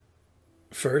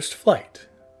First Flight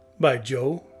by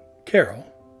Joe Carroll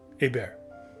Hebert.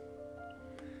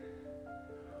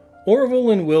 Orville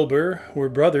and Wilbur were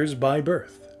brothers by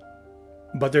birth,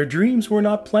 but their dreams were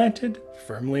not planted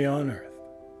firmly on earth.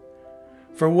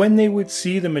 For when they would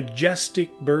see the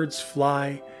majestic birds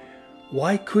fly,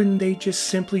 why couldn't they just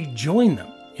simply join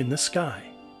them in the sky?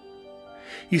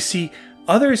 You see,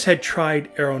 others had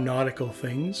tried aeronautical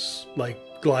things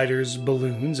like gliders,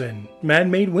 balloons, and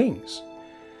man-made wings.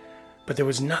 But there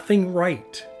was nothing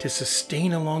right to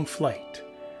sustain a long flight,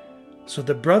 so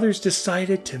the brothers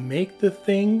decided to make the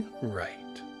thing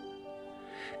right.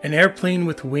 An airplane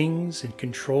with wings and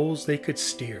controls they could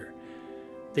steer.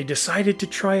 They decided to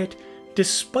try it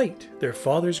despite their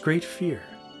father's great fear.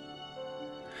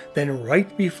 Then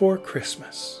right before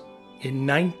Christmas, in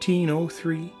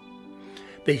 1903,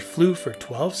 they flew for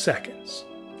 12 seconds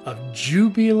of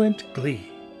jubilant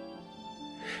glee.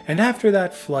 And after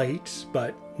that flight,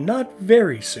 but not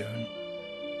very soon,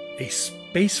 a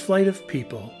space flight of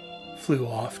people flew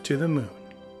off to the moon.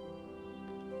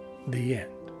 The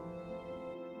end.